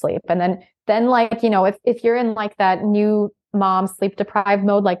staying asleep. And then if you're in like that new mom sleep deprived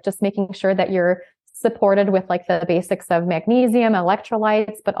mode, like just making sure that you're supported with like the basics of magnesium,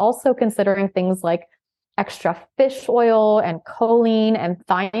 electrolytes, but also considering things like extra fish oil and choline and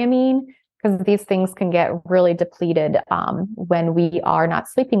thiamine, because these things can get really depleted when we are not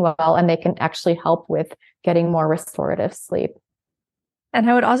sleeping well, and they can actually help with getting more restorative sleep. And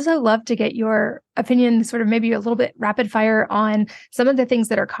I would also love to get your opinion, sort of maybe a little bit rapid fire, on some of the things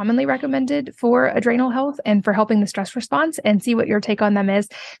that are commonly recommended for adrenal health and for helping the stress response, and see what your take on them is.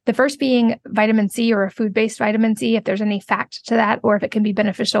 The first being vitamin C, or a food-based vitamin C, if there's any fact to that, or if it can be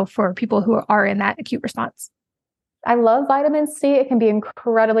beneficial for people who are in that acute response. I love vitamin C. It can be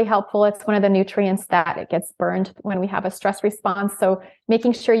incredibly helpful. It's one of the nutrients that it gets burned when we have a stress response. So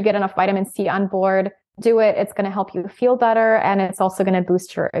making sure you get enough vitamin C on board, do it. It's going to help you feel better, and it's also going to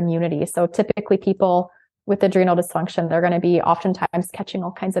boost your immunity. So typically people with adrenal dysfunction, they're going to be oftentimes catching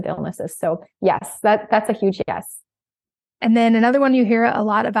all kinds of illnesses. So yes, that's a huge yes. And then another one you hear a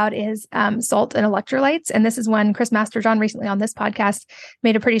lot about is salt and electrolytes. And this is when Chris Masterjohn recently on this podcast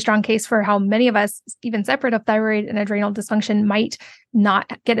made a pretty strong case for how many of us, even separate of thyroid and adrenal dysfunction, might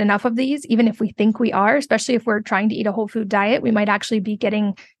not get enough of these, even if we think we are, especially if we're trying to eat a whole food diet. We might actually be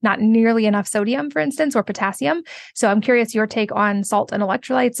getting not nearly enough sodium, for instance, or potassium. So I'm curious your take on salt and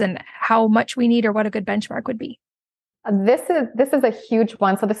electrolytes and how much we need, or what a good benchmark would be. This is a huge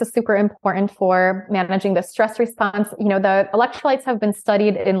one. So this is super important for managing the stress response. The electrolytes have been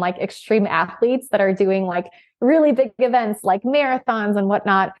studied in like extreme athletes that are doing like really big events like marathons and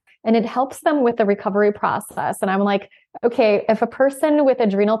whatnot. And it helps them with the recovery process. And I'm like, okay, if a person with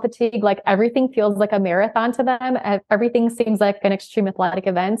adrenal fatigue, like everything feels like a marathon to them, everything seems like an extreme athletic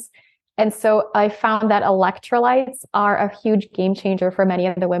event. And so I found that electrolytes are a huge game changer for many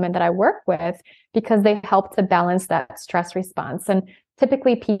of the women that I work with, because they help to balance that stress response. And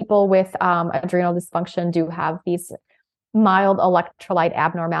typically people with adrenal dysfunction do have these mild electrolyte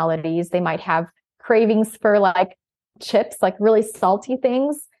abnormalities. They might have cravings for like chips, like really salty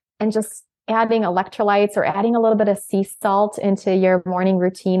things, and just adding electrolytes or adding a little bit of sea salt into your morning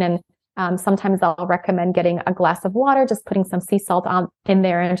routine. And sometimes I'll recommend getting a glass of water, just putting some sea salt in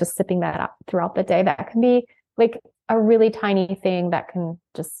there and just sipping that up throughout the day. That can be like a really tiny thing that can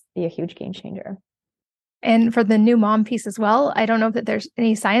just be a huge game changer. And for the new mom piece as well, I don't know that there's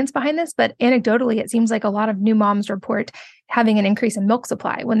any science behind this, but anecdotally, it seems like a lot of new moms report having an increase in milk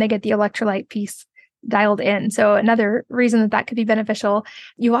supply when they get the electrolyte piece dialed in. So another reason that could be beneficial.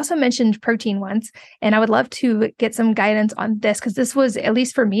 You also mentioned protein once, and I would love to get some guidance on this, because this was, at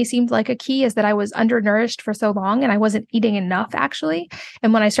least for me, seemed like a key, is that I was undernourished for so long and I wasn't eating enough actually.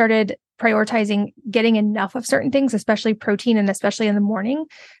 And when I started prioritizing getting enough of certain things, especially protein, and especially in the morning,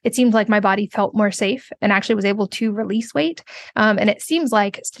 it seemed like my body felt more safe and actually was able to release weight. And it seems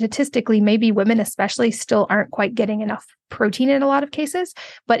like statistically, maybe women especially still aren't quite getting enough protein in a lot of cases.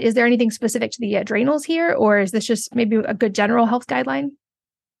 But is there anything specific to the adrenals here, or is this just maybe a good general health guideline?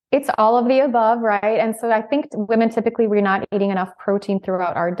 It's all of the above, right? And so I think women, typically, we're not eating enough protein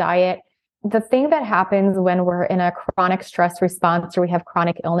throughout our diet. The thing that happens when we're in a chronic stress response or we have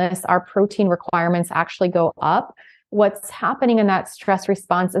chronic illness, our protein requirements actually go up. What's happening in that stress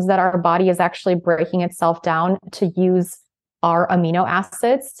response is that our body is actually breaking itself down to use our amino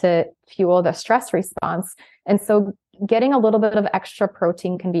acids to fuel the stress response. And so getting a little bit of extra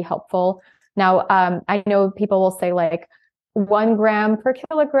protein can be helpful. Now, I know people will say like 1 gram per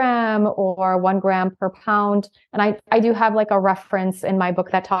kilogram or 1 gram per pound. And I do have like a reference in my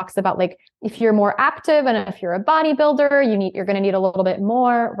book that talks about like, if you're more active and if you're a bodybuilder, you're going to need a little bit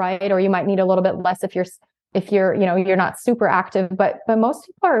more, right? Or you might need a little bit less if you're not super active, but most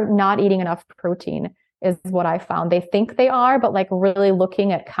people are not eating enough protein is what I found. They think they are, but like really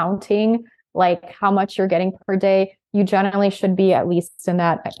looking at counting like how much you're getting per day, you generally should be at least in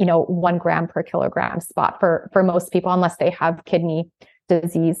that, 1 gram per kilogram spot for most people, unless they have kidney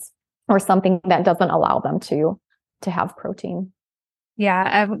disease or something that doesn't allow them to have protein. Yeah,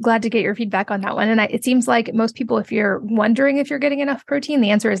 I'm glad to get your feedback on that one. And it seems like most people, if you're wondering if you're getting enough protein, the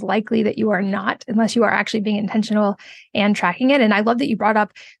answer is likely that you are not, unless you are actually being intentional and tracking it. And I love that you brought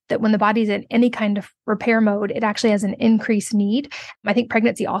up that when the body's in any kind of repair mode, it actually has an increased need. I think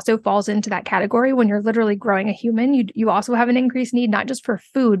pregnancy also falls into that category. When you're literally growing a human, you also have an increased need, not just for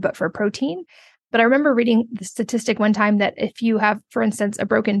food, but for protein. But I remember reading the statistic one time that if you have, for instance, a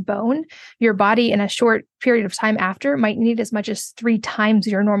broken bone, your body in a short period of time after might need as much as 3 times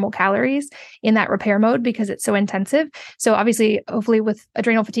your normal calories in that repair mode because it's so intensive. So obviously, hopefully with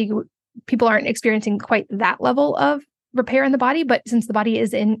adrenal fatigue, people aren't experiencing quite that level of repair in the body. But since the body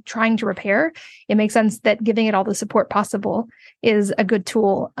is in trying to repair, it makes sense that giving it all the support possible is a good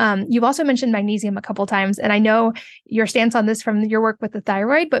tool. You've also mentioned magnesium a couple of times, and I know your stance on this from your work with the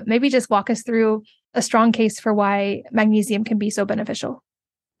thyroid, but maybe just walk us through a strong case for why magnesium can be so beneficial.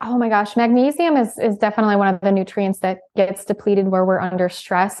 Oh my gosh, magnesium is definitely one of the nutrients that gets depleted where we're under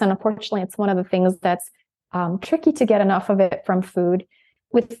stress. And unfortunately, it's one of the things that's tricky to get enough of it from food.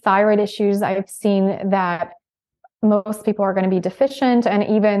 With thyroid issues, I've seen that most people are going to be deficient, and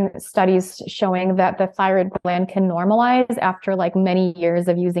even studies showing that the thyroid gland can normalize after like many years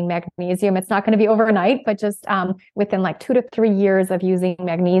of using magnesium. It's not going to be overnight, but just within like 2 to 3 years of using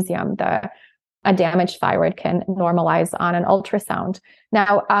magnesium, a damaged thyroid can normalize on an ultrasound.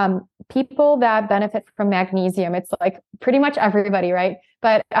 Now, people that benefit from magnesium, it's like pretty much everybody, right?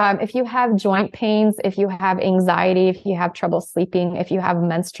 But if you have joint pains, if you have anxiety, if you have trouble sleeping, if you have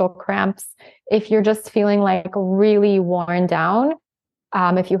menstrual cramps, if you're just feeling like really worn down,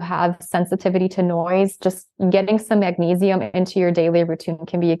 if you have sensitivity to noise, just getting some magnesium into your daily routine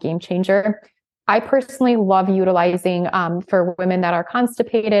can be a game changer. I personally love utilizing for women that are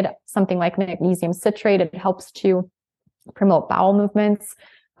constipated, something like magnesium citrate. It helps to promote bowel movements.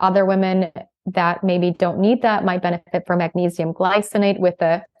 Other women that maybe don't need that might benefit from magnesium glycinate, with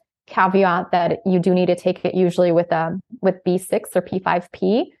the caveat that you do need to take it usually with B6 or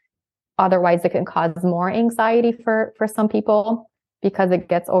P5P. Otherwise, it can cause more anxiety for some people because it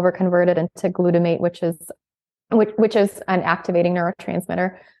gets overconverted into glutamate, which is an activating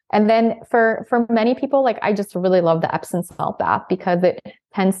neurotransmitter. And then for many people, like I just really love the Epsom salt bath because it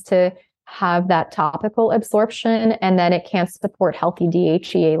tends to have that topical absorption, and then it can support healthy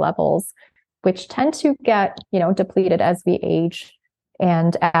DHEA levels, which tend to get, depleted as we age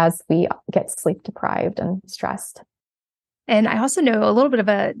and as we get sleep deprived and stressed. And I also know a little bit of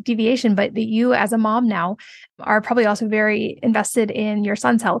a deviation, but that you as a mom now are probably also very invested in your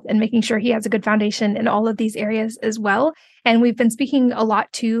son's health and making sure he has a good foundation in all of these areas as well. And we've been speaking a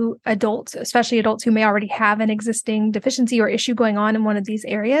lot to adults, especially adults who may already have an existing deficiency or issue going on in one of these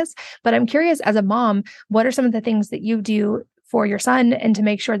areas. But I'm curious, as a mom, what are some of the things that you do for your son and to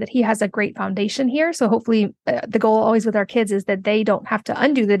make sure that he has a great foundation here? So hopefully the goal always with our kids is that they don't have to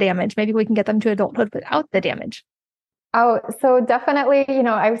undo the damage. Maybe we can get them to adulthood without the damage. Oh, so definitely,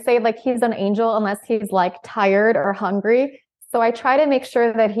 I would say like he's an angel unless he's like tired or hungry. So I try to make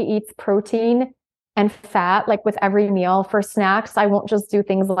sure that he eats protein and fat, like with every meal. For snacks, I won't just do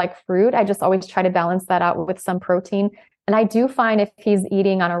things like fruit. I just always try to balance that out with some protein. And I do find if he's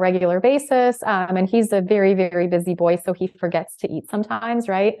eating on a regular basis, and he's a very, very busy boy, so he forgets to eat sometimes,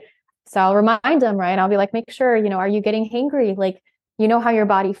 right? So I'll remind him, right? I'll be like, make sure, are you getting hangry? Like, how your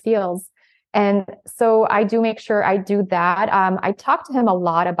body feels. And so I do make sure I do that. I talk to him a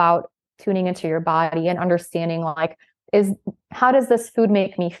lot about tuning into your body and understanding like, how does this food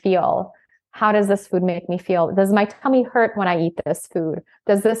make me feel? How does this food make me feel? Does my tummy hurt when I eat this food?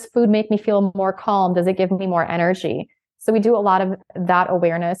 Does this food make me feel more calm? Does it give me more energy? So we do a lot of that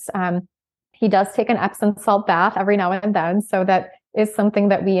awareness. He does take an Epsom salt bath every now and then. So that is something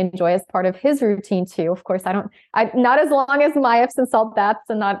that we enjoy as part of his routine too. Of course, not as long as my Epsom salt baths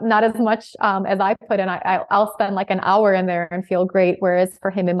and not as much as I put in. I'll spend like an hour in there and feel great. Whereas for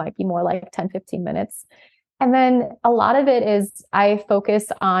him, it might be more like 10, 15 minutes. And then a lot of it is I focus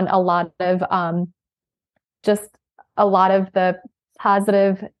on a lot of just a lot of the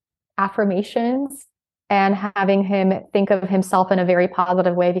positive affirmations and having him think of himself in a very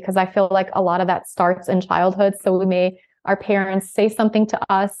positive way, because I feel like a lot of that starts in childhood. So our parents say something to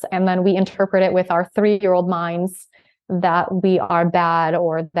us and then we interpret it with our 3-year-old minds that we are bad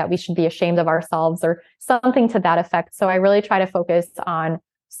or that we should be ashamed of ourselves or something to that effect. So I really try to focus on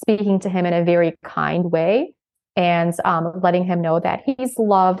speaking to him in a very kind way and letting him know that he's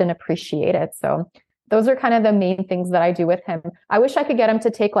loved and appreciated. So those are kind of the main things that I do with him. I wish I could get him to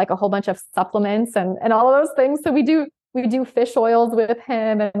take like a whole bunch of supplements and all of those things. So we do fish oils with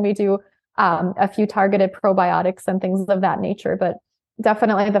him, and we do a few targeted probiotics and things of that nature. But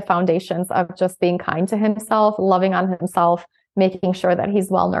definitely the foundations of just being kind to himself, loving on himself, making sure that he's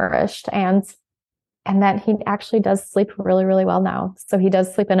well nourished, and that he actually does sleep really, really well now. So he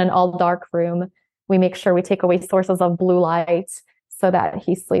does sleep in an all dark room. We make sure we take away sources of blue light so that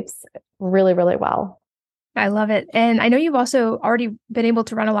he sleeps really, really well. I love it. And I know you've also already been able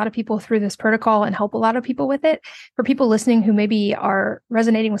to run a lot of people through this protocol and help a lot of people with it. For people listening who maybe are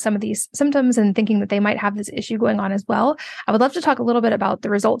resonating with some of these symptoms and thinking that they might have this issue going on as well, I would love to talk a little bit about the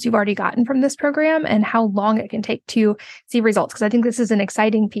results you've already gotten from this program and how long it can take to see results. Because I think this is an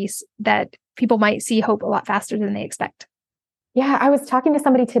exciting piece that people might see hope a lot faster than they expect. Yeah, I was talking to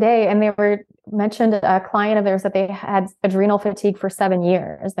somebody today, and they mentioned a client of theirs that they had adrenal fatigue for 7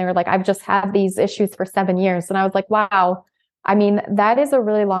 years. They were like, I've just had these issues for 7 years. And I was like, wow. I mean, that is a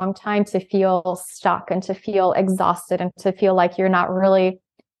really long time to feel stuck and to feel exhausted and to feel like you're not really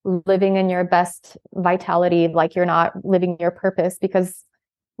living in your best vitality, like you're not living your purpose. Because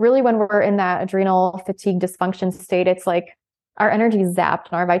really, when we're in that adrenal fatigue dysfunction state, it's like our energy is zapped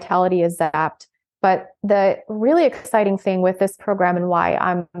and our vitality is zapped. But the really exciting thing with this program, and why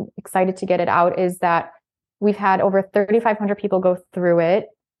I'm excited to get it out, is that we've had over 3,500 people go through it.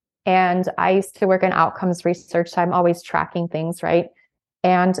 And I used to work in outcomes research, so I'm always tracking things, right?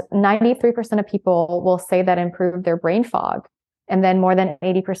 And 93% of people will say that improved their brain fog. And then more than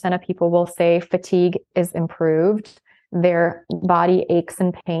 80% of people will say fatigue is improved. Their body aches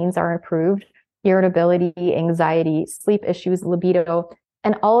and pains are improved. Irritability, anxiety, sleep issues, libido.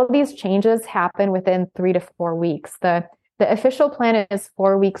 And all of these changes happen within 3 to 4 weeks. The official plan is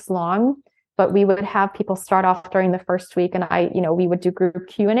 4 weeks long, but we would have people start off during the first week, and we would do group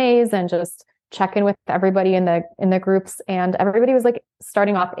Q&As and just check in with everybody in the groups. And everybody was like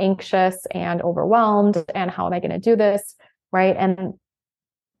starting off anxious and overwhelmed, and how am I going to do this, right? And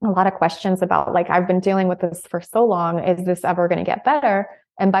a lot of questions about like, I've been dealing with this for so long. Is this ever going to get better?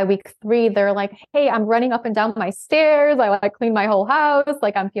 And by week 3, they're like, hey, I'm running up and down my stairs. I like clean my whole house.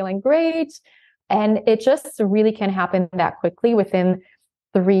 Like, I'm feeling great. And it just really can happen that quickly within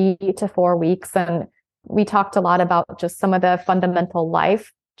 3 to 4 weeks. And we talked a lot about just some of the fundamental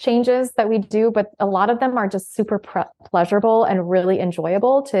life changes that we do, but a lot of them are just super pleasurable and really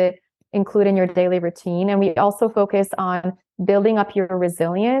enjoyable to include in your daily routine. And we also focus on building up your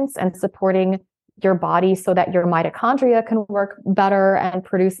resilience and supporting your body so that your mitochondria can work better and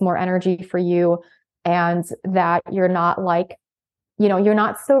produce more energy for you, and that you're not you're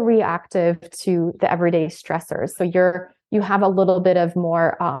not so reactive to the everyday stressors. So you have a little bit of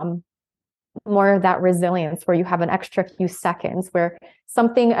more of that resilience, where you have an extra few seconds where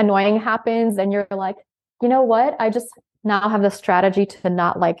something annoying happens and you're like, you know what? I just now have the strategy to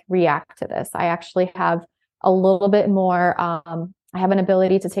not like react to this. I actually have a little bit more, I have an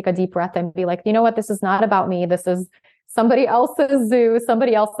ability to take a deep breath and be like, you know what? This is not about me. This is somebody else's zoo,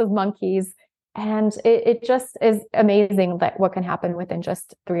 somebody else's monkeys. And it just is amazing that what can happen within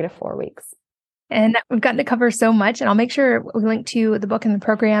just 3 to 4 weeks. And we've gotten to cover so much, and I'll make sure we link to the book and the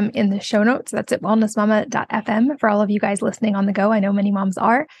program in the show notes. That's at wellnessmama.fm for all of you guys listening on the go. I know many moms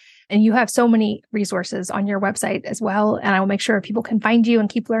are. And you have so many resources on your website as well. And I will make sure people can find you and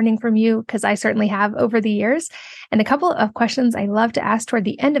keep learning from you, because I certainly have over the years. And a couple of questions I love to ask toward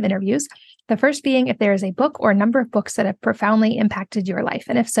the end of interviews. The first being if there is a book or a number of books that have profoundly impacted your life.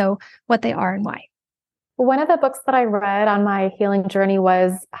 And if so, what they are and why. One of the books that I read on my healing journey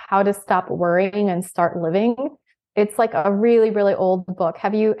was How to Stop Worrying and Start Living. It's like a really, really old book.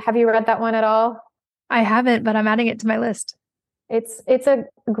 Have you read that one at all? I haven't, but I'm adding it to my list. It's a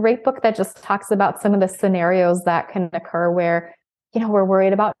great book that just talks about some of the scenarios that can occur where, we're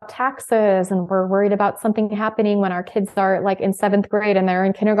worried about taxes, and we're worried about something happening when our kids are like in 7th grade and they're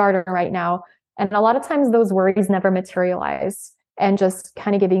in kindergarten right now. And a lot of times those worries never materialize, and just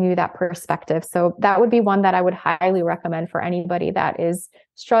kind of giving you that perspective. So that would be one that I would highly recommend for anybody that is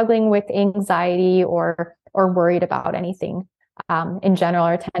struggling with anxiety or worried about anything in general,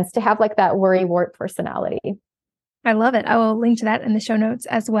 or tends to have like that worrywart personality. I love it. I will link to that in the show notes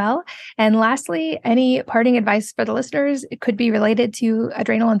as well. And lastly, any parting advice for the listeners? It could be related to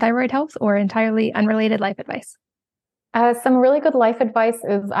adrenal and thyroid health, or entirely unrelated life advice. Some really good life advice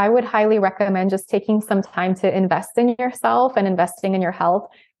is I would highly recommend just taking some time to invest in yourself and investing in your health.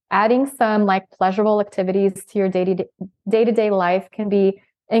 Adding some like pleasurable activities to your day-to-day life can be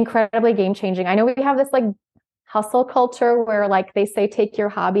incredibly game-changing. I know we have this like hustle culture where like they say take your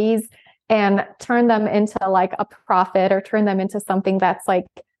hobbies and turn them into like a profit, or turn them into something that's like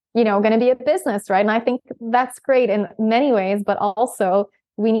going to be a business, right? And I think that's great in many ways, but also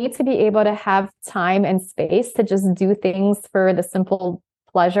we need to be able to have time and space to just do things for the simple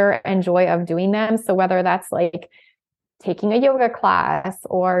pleasure and joy of doing them. So whether that's like taking a yoga class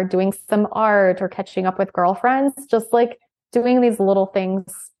or doing some art or catching up with girlfriends, just like doing these little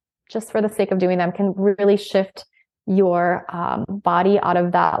things just for the sake of doing them can really shift your body out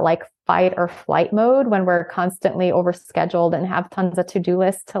of that like fight or flight mode when we're constantly overscheduled and have tons of to-do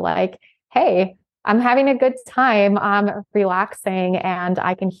lists to like, hey, I'm having a good time, I'm relaxing and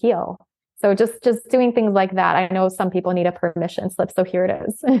I can heal. So just doing things like that. I know some people need a permission slip, so here it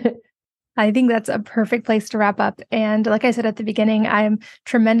is. I think that's a perfect place to wrap up. And like I said at the beginning, I'm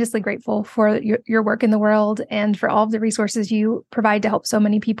tremendously grateful for your work in the world and for all of the resources you provide to help so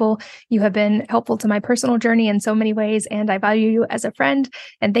many people. You have been helpful to my personal journey in so many ways, and I value you as a friend.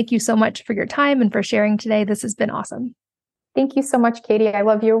 And thank you so much for your time and for sharing today. This has been awesome. Thank you so much, Katie. I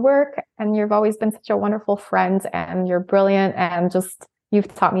love your work, and you've always been such a wonderful friend, and you're brilliant, and just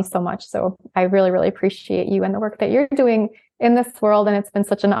you've taught me so much. So I really, really appreciate you and the work that you're doing in this world. And it's been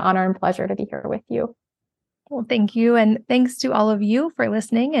such an honor and pleasure to be here with you. Well, thank you. And thanks to all of you for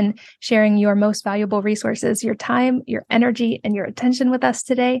listening and sharing your most valuable resources, your time, your energy, and your attention with us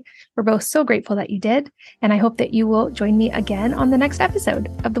today. We're both so grateful that you did. And I hope that you will join me again on the next episode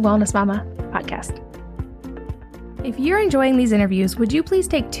of the Wellness Mama podcast. If you're enjoying these interviews, would you please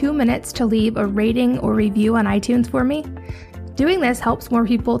take 2 minutes to leave a rating or review on iTunes for me? Doing this helps more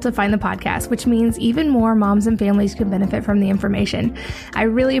people to find the podcast, which means even more moms and families can benefit from the information. I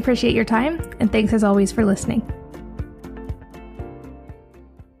really appreciate your time, and thanks as always for listening.